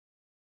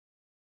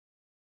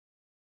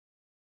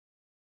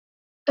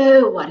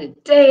Oh, what a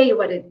day,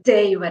 what a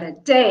day, what a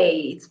day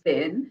it's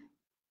been.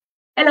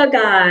 Hello,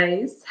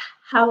 guys.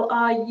 How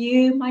are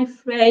you, my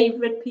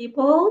favorite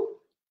people?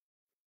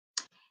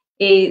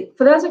 For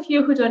those of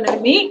you who don't know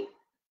me,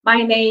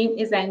 my name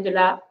is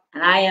Angela,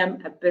 and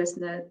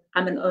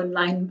I'm an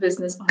online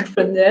business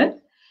entrepreneur,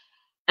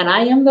 and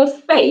I am the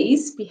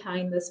face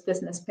behind this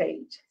business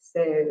page.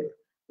 So,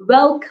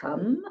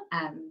 welcome,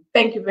 and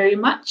thank you very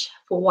much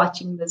for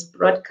watching this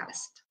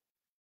broadcast.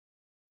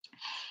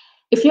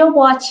 If you're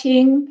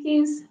watching,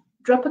 please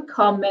drop a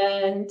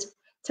comment.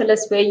 Tell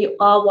us where you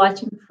are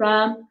watching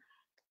from.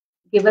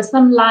 Give us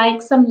some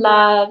likes, some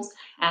loves,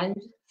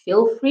 and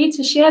feel free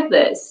to share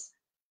this.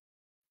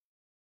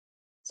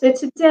 So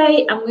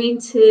today I'm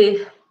going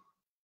to,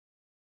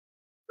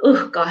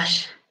 I'm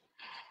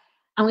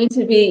going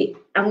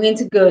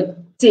to go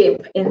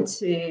deep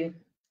into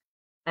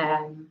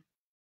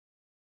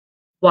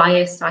why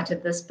I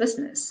started this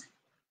business.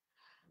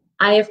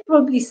 I have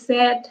probably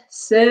said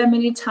so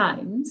many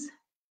times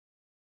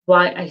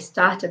why I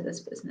started this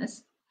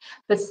business,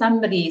 but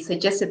somebody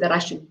suggested that I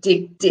should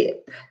dig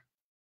deep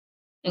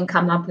and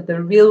come up with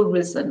the real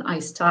reason I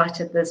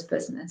started this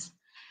business.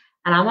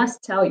 And I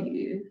must tell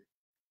you,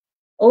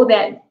 all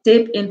that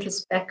deep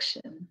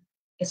introspection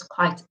is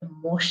quite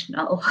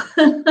emotional.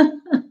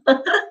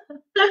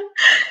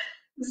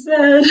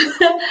 So,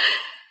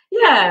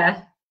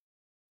 yeah,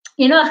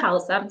 you know how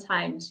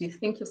sometimes you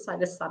think you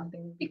started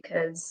something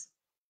because,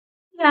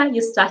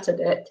 you started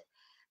it.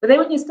 But then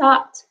when you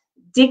start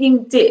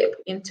digging deep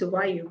into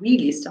why you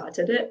really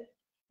started it,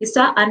 you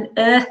start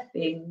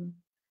unearthing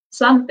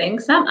some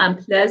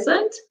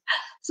unpleasant,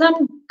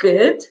 some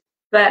good,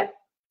 but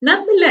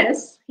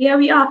nonetheless, here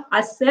we are.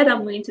 I said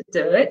I'm going to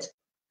do it.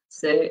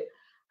 So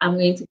I'm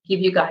going to give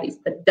you guys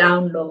the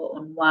download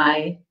on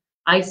why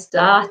I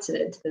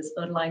started this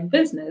online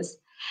business.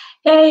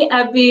 Hey,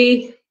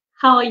 Abby,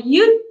 how are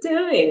you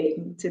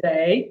doing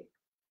today?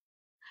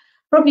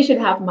 Probably should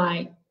have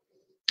my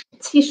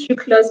tissue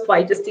close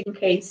by just in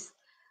case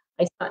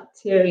I start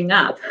tearing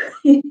up.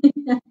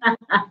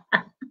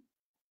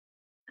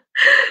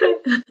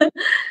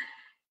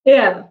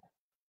 Yeah.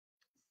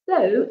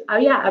 So,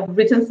 I've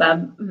written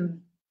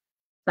some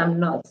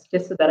notes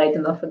just so that I do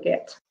not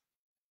forget,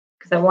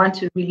 because I want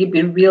to really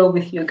be real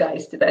with you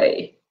guys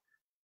today.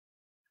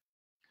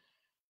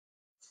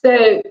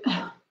 So,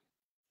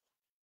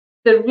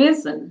 the real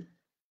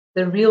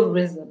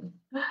reason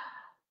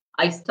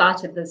I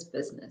started this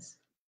business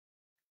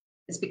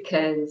is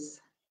because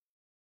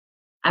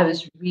I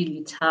was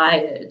really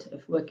tired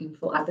of working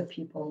for other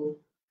people.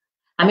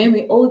 I mean,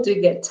 we all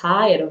do get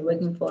tired of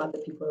working for other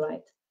people,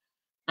 right?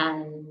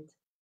 And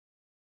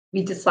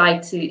we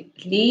decide to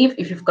leave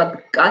if you've got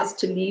the guts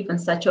to leave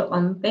and start your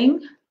own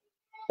thing,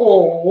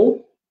 or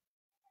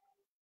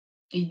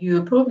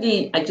you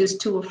probably are just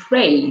too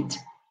afraid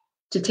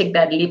to take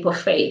that leap of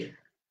faith,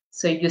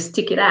 so you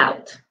stick it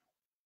out.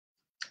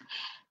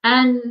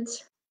 And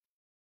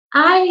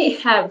I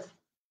have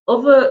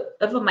over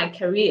my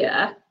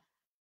career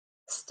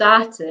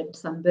started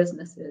some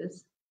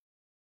businesses,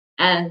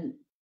 but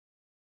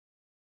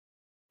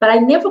I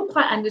never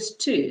quite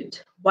understood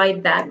why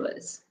that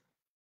was.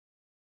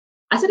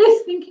 I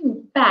started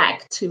thinking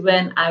back to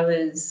when I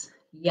was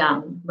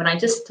young, when I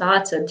just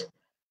started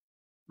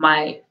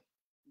my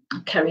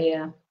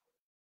career.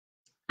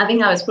 I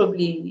think I was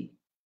probably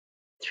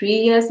 3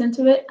 years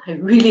into it.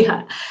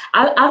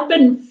 I've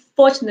been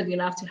fortunate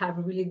enough to have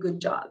really good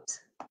jobs.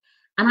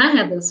 And I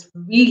had this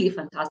really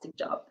fantastic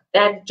job.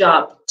 That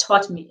job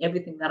taught me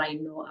everything that I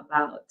know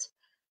about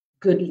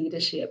good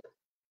leadership,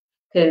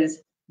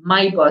 because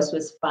my boss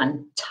was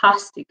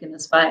fantastic in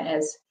as far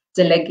as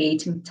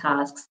delegating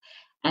tasks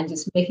and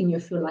just making you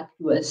feel like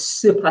you were a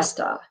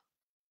superstar.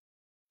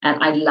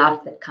 And I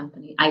loved that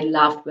company. I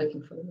loved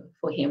working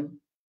for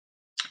him.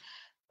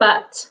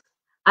 But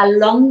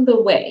along the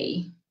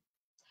way,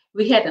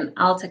 we had an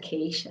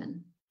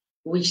altercation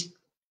which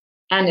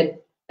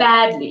ended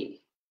badly.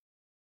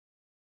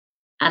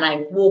 And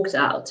I walked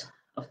out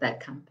of that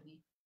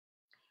company.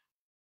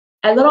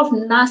 A lot of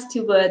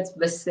nasty words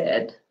were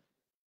said,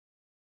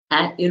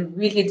 and it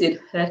really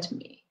did hurt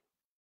me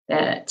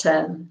that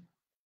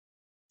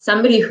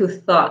somebody who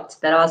thought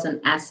that I was an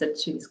asset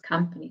to his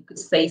company could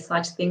say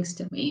such things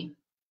to me.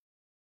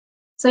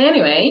 So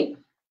anyway,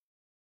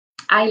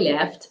 I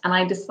left and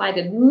I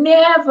decided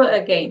never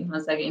again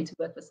was I going to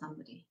work for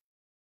somebody.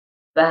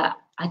 But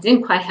I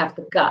didn't quite have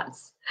the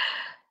guts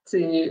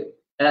to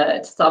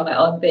start my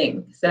own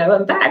thing. So I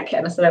went back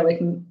and I started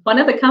working for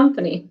another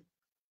company.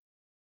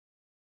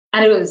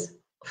 And it was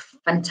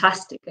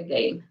fantastic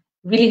again.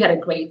 Really had a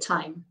great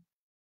time.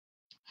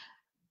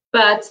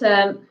 But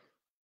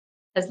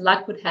as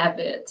luck would have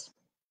it,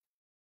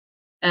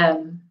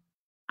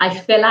 I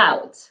fell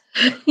out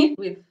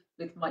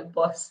with my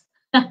boss.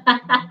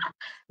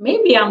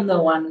 Maybe I'm the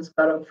one who's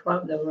got a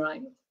problem,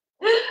 right?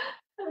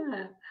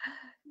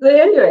 So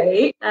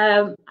anyway,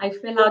 I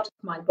fell out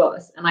with my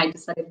boss, and I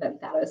decided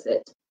that was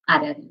it.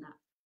 I had enough.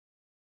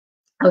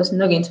 I was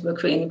not going to work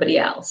for anybody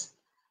else.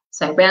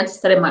 So I went and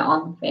started my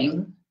own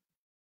thing.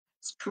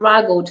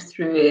 struggled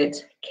through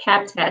it,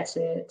 kept at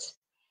it.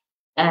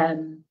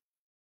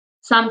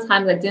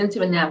 Sometimes I didn't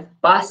even have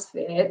bus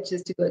fare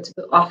just to go to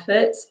the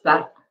office,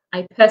 but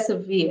I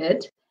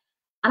persevered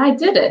and I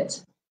did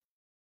it.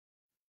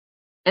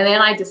 And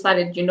then I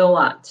decided, you know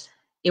what?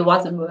 It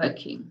wasn't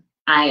working.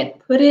 I had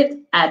put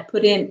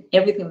in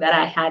everything that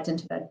I had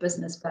into that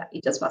business, but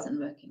it just wasn't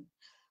working.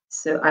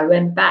 So I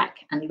went back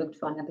and looked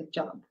for another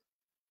job.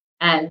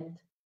 And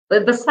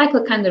the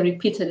cycle kind of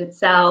repeated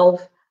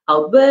itself.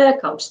 I'll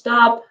work, I'll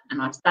stop,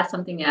 and I'll start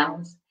something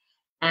else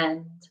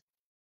and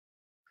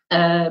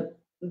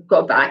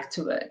go back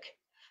to work.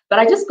 But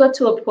I just got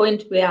to a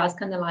point where I was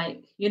kind of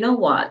like, you know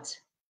what?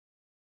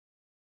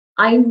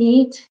 I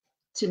need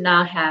to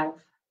now have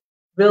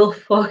real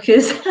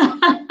focus.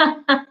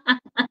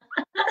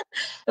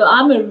 So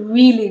I'm a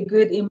really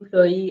good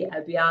employee,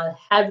 Abby. I'll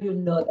have you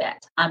know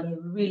that. I'm a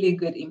really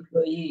good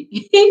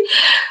employee.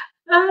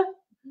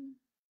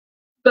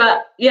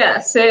 But yeah,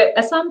 so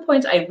at some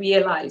point I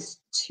realized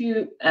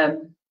two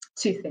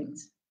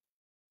things.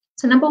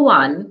 So number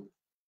one,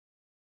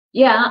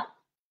 yeah,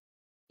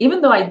 even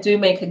though I do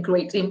make a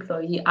great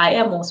employee, I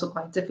am also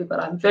quite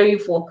difficult. I'm very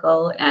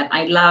vocal and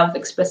I love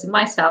expressing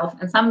myself,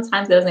 and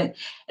sometimes it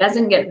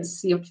doesn't get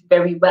received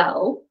very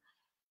well.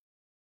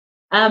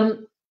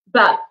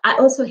 But I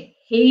also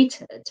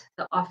hated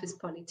the office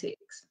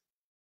politics,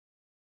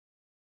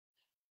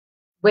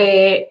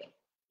 where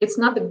it's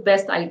not the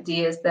best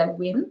ideas that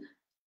win,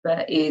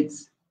 but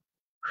it's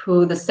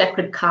who the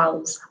sacred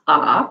cows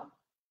are.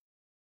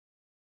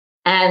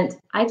 And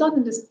I don't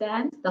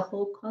understand the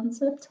whole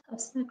concept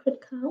of sacred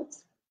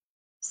cows.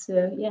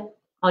 So yeah,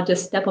 I'll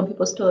just step on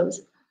people's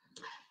toes.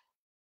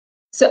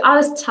 So I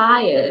was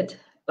tired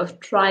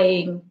of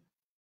trying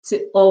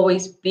to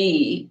always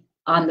be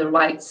on the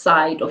right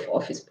side of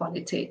office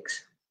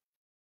politics.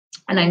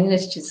 And I needed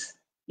to just,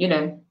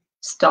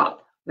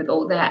 stop with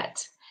all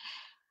that.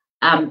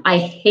 I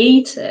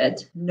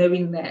hated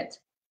knowing that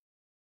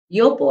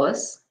your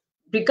boss,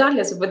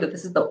 regardless of whether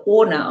this is the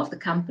owner of the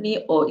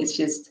company or it's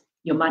just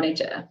your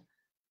manager,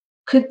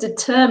 could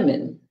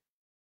determine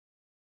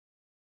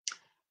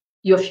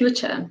your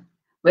future,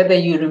 whether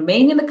you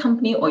remain in the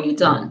company or you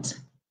don't.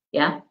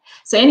 Yeah.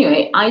 So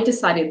anyway, I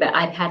decided that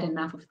I'd had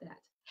enough of that.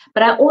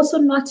 But I also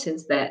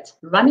noticed that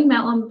running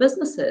my own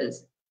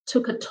businesses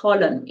took a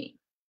toll on me.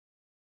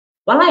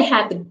 While I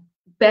had the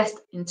best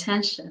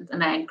intentions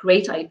and I had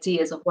great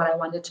ideas of what I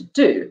wanted to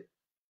do,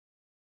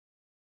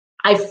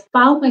 I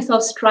found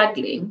myself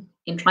struggling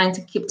in trying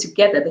to keep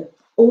together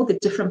all the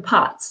different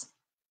parts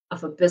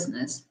of a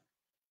business.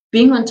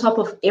 Being on top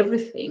of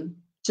everything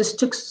just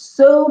took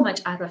so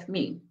much out of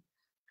me.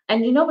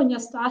 And when you're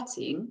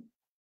starting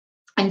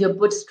and you're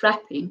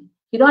bootstrapping,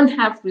 you don't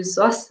have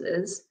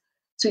resources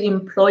to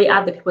employ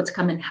other people to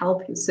come and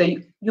help you. So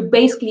you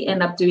basically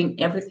end up doing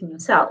everything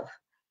yourself.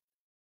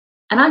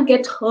 And I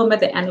get home at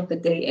the end of the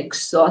day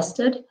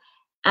exhausted,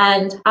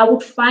 and I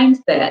would find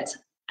that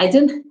I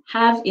didn't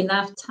have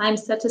enough time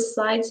set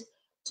aside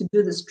to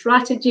do the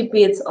strategy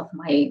bits of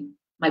my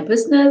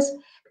business,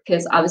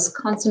 because I was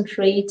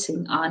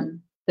concentrating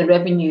on the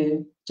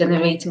revenue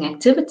generating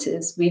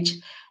activities, which,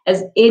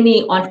 as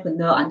any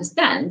entrepreneur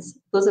understands,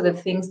 those are the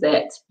things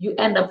that you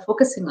end up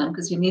focusing on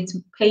because you need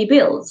to pay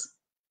bills.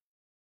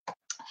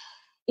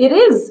 It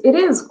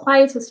is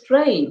quite a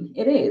strain.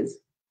 It is.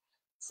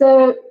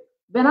 So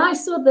when I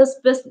saw this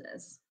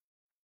business,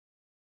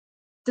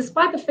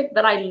 despite the fact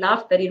that I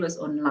loved that it was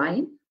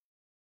online,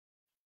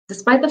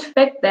 despite the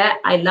fact that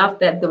I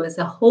loved that there was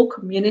a whole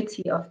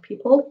community of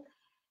people,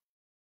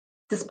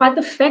 despite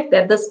the fact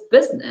that this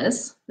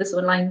business, this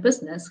online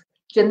business,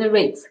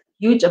 generates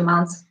huge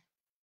amounts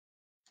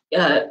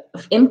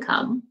of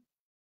income,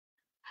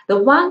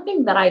 the one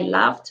thing that I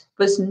loved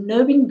was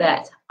knowing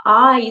that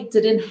I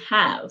didn't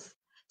have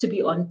to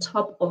be on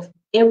top of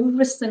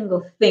every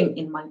single thing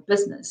in my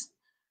business.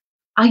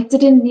 I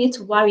didn't need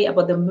to worry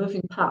about the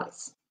moving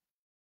parts.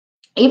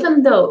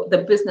 Even though the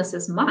business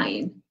is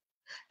mine,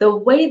 the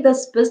way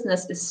this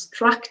business is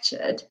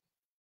structured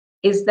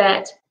is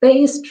that there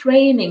is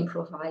training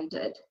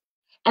provided,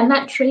 and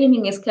that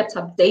training is kept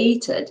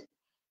updated.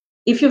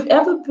 If you've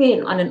ever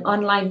been on an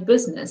online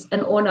business,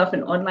 an owner of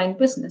an online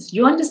business,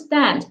 you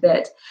understand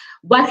that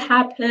what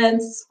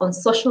happens on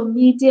social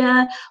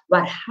media,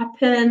 what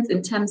happens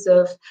in terms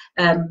of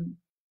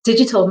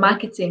digital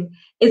marketing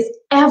is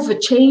ever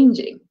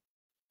changing.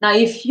 Now,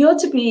 if you're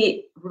to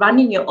be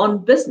running your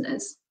own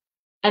business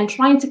and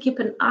trying to keep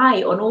an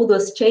eye on all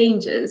those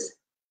changes,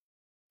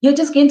 you're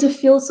just going to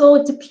feel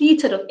so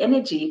depleted of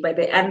energy by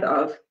the end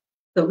of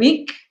the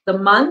week, the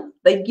month,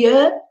 the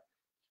year.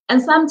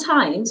 And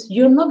sometimes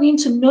you're not going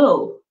to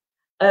know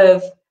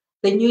of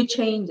the new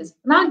changes.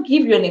 And I'll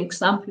give you an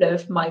example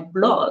of my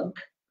blog.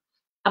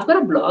 I've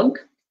got a blog,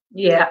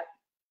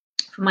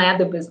 for my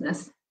other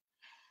business.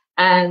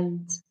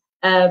 And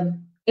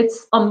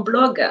it's on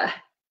Blogger.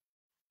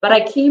 But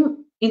I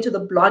came into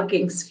the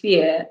blogging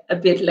sphere a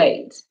bit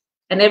late,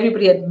 and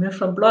everybody had moved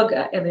from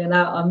Blogger and they're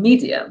now on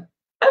Medium.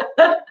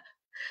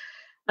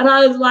 And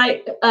I was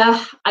like,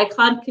 I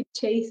can't keep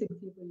chasing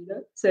people, you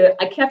know. So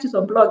I kept it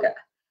on Blogger.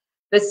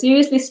 But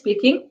seriously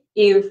speaking,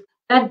 if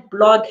that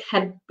blog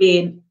had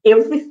been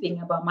everything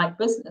about my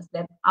business,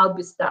 then I'll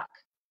be stuck.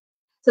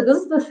 So this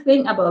is the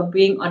thing about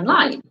being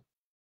online.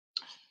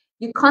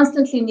 You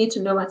constantly need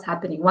to know what's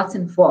happening, what's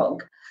in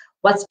vogue,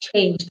 what's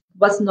changed,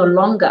 what's no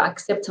longer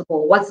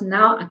acceptable, what's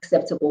now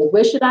acceptable,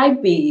 where should I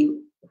be,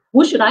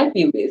 who should I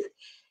be with?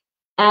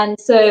 And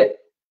so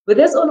with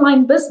this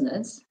online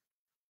business,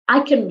 I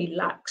can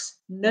relax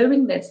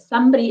knowing that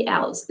somebody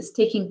else is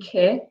taking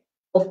care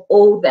of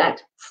all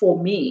that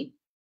for me.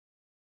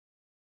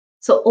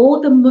 So all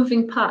the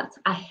moving parts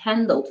are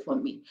handled for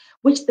me,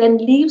 which then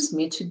leaves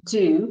me to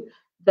do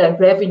the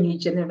revenue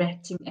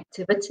generating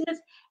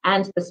activities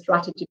and the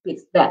strategy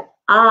bits that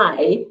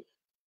I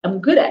am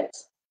good at.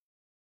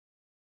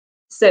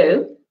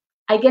 So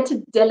I get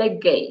to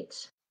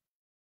delegate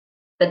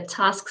the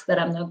tasks that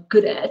I'm not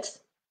good at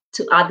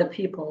to other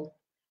people.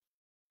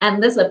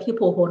 And those are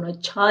people who are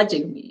not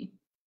charging me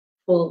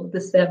for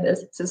the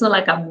service. So it's not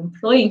like I'm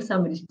employing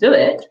somebody to do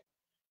it.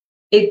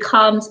 It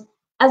comes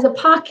as a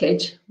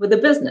package with the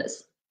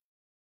business.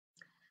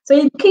 So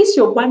in case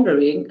you're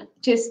wondering,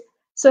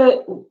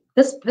 so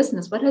this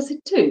business, what does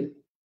it do?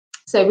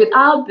 So with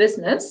our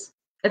business,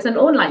 it's an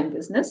online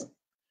business.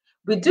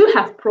 We do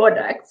have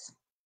products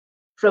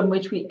from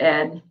which we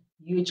earn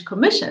huge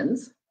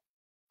commissions.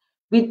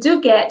 We do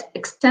get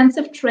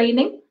extensive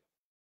training,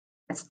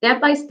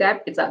 step by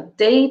step. It's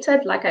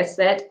updated, like I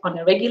said, on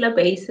a regular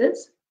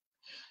basis.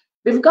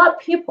 We've got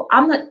people,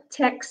 I'm not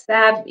tech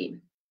savvy.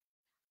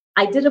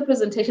 I did a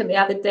presentation the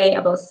other day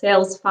about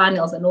sales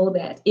funnels and all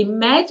that.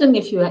 Imagine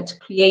if you had to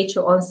create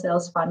your own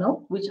sales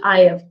funnel, which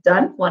I have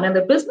done, one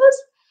other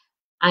business.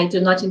 I do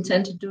not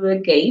intend to do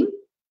again.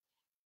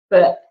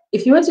 But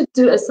if you were to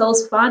do a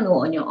sales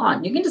funnel on your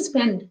own, you're going to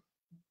spend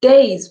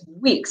days,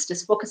 weeks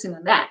just focusing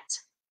on that.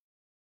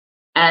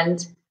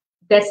 And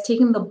that's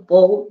taking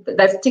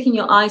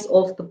your eyes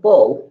off the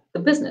ball, the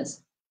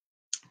business.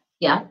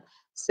 Yeah.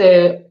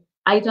 So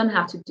I don't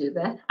have to do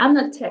that. I'm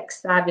not tech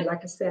savvy,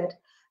 like I said,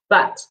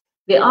 but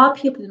there are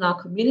people in our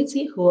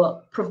community who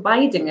are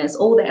providing us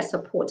all their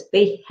support.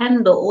 They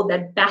handle all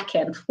that back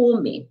end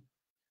for me.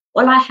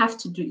 All I have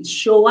to do is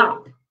show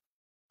up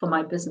for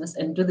my business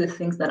and do the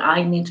things that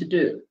I need to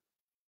do.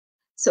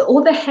 So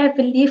all the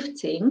heavy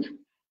lifting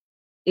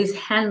is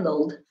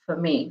handled for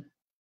me.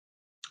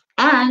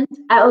 And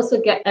I also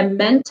get a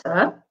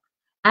mentor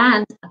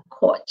and a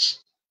coach.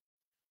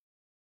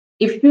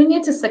 If you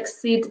need to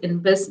succeed in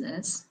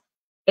business,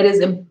 it is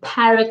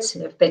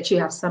imperative that you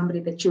have somebody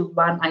that you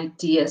run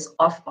ideas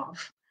off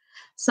of,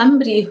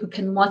 somebody who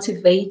can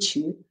motivate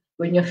you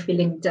when you're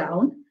feeling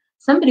down,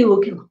 somebody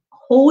who can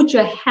hold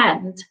your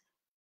hand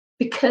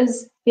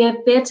because they're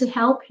there to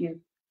help you.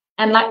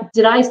 And like,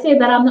 did I say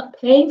that I'm not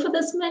paying for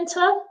this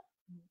mentor?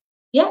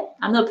 Yeah,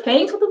 I'm not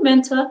paying for the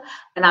mentor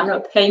and I'm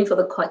not paying for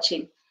the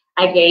coaching.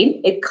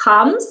 Again, it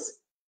comes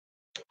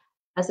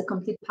as a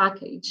complete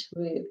package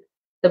with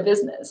the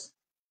business.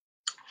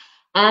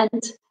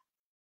 And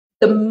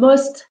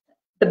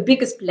the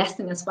biggest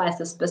blessing as far as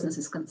this business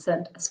is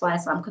concerned, as far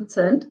as I'm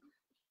concerned,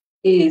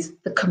 is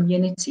the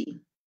community.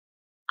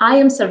 I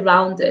am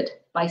surrounded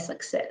by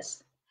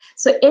success.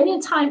 So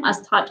anytime I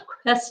start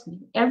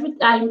questioning, every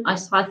time I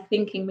start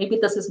thinking, maybe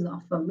this is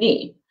not for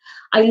me,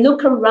 I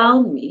look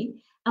around me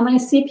and I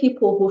see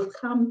people who've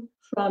come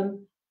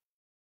from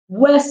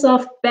worse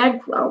off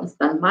backgrounds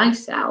than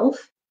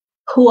myself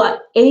who are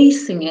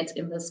acing it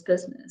in this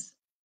business.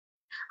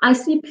 I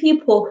see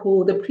people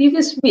who the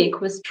previous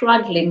week were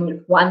struggling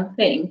with one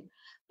thing,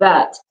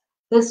 but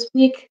this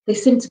week they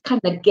seem to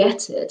kind of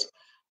get it.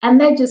 And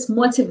that just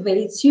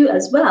motivates you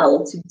as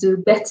well to do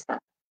better.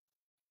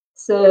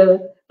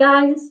 So,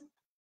 guys,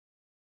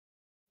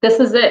 this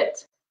is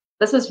it.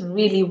 This is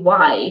really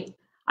why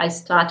I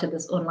started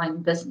this online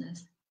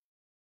business.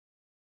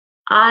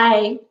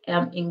 I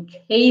am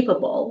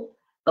incapable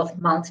of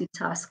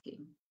multitasking.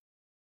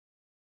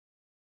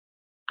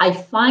 I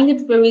find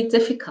it very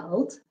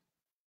difficult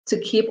to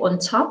keep on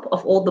top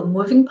of all the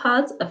moving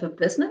parts of a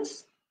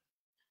business.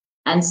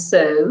 And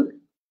so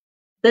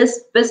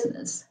this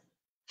business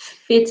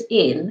fit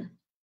in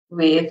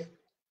with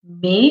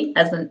me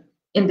as an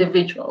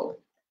individual.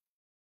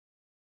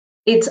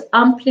 It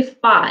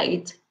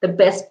amplified the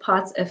best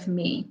parts of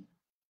me.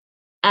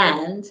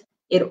 And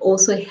it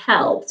also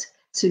helped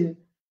to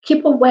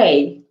keep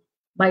away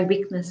my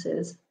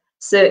weaknesses.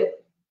 So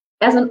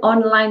as an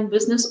online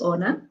business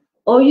owner,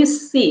 all you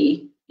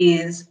see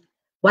is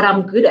what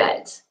I'm good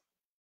at,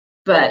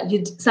 but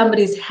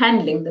somebody's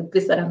handling the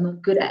bits that I'm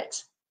not good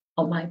at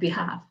on my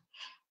behalf.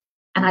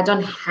 And I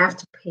don't have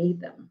to pay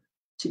them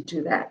to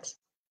do that.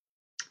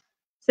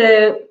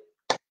 So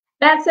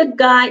that's it,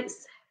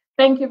 guys.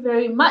 Thank you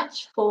very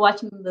much for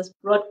watching this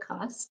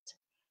broadcast.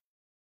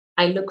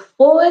 I look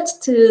forward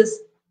to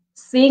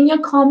seeing your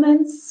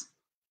comments.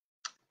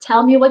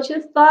 Tell me what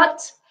you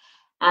thought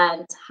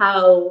and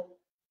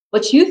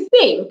what you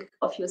think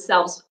of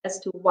yourselves as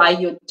to why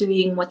you're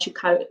doing what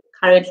you're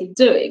currently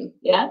doing.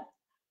 Yeah.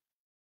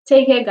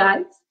 Take care,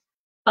 guys.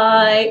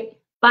 Bye.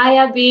 Bye,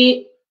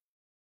 Abby.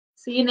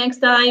 See you next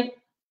time.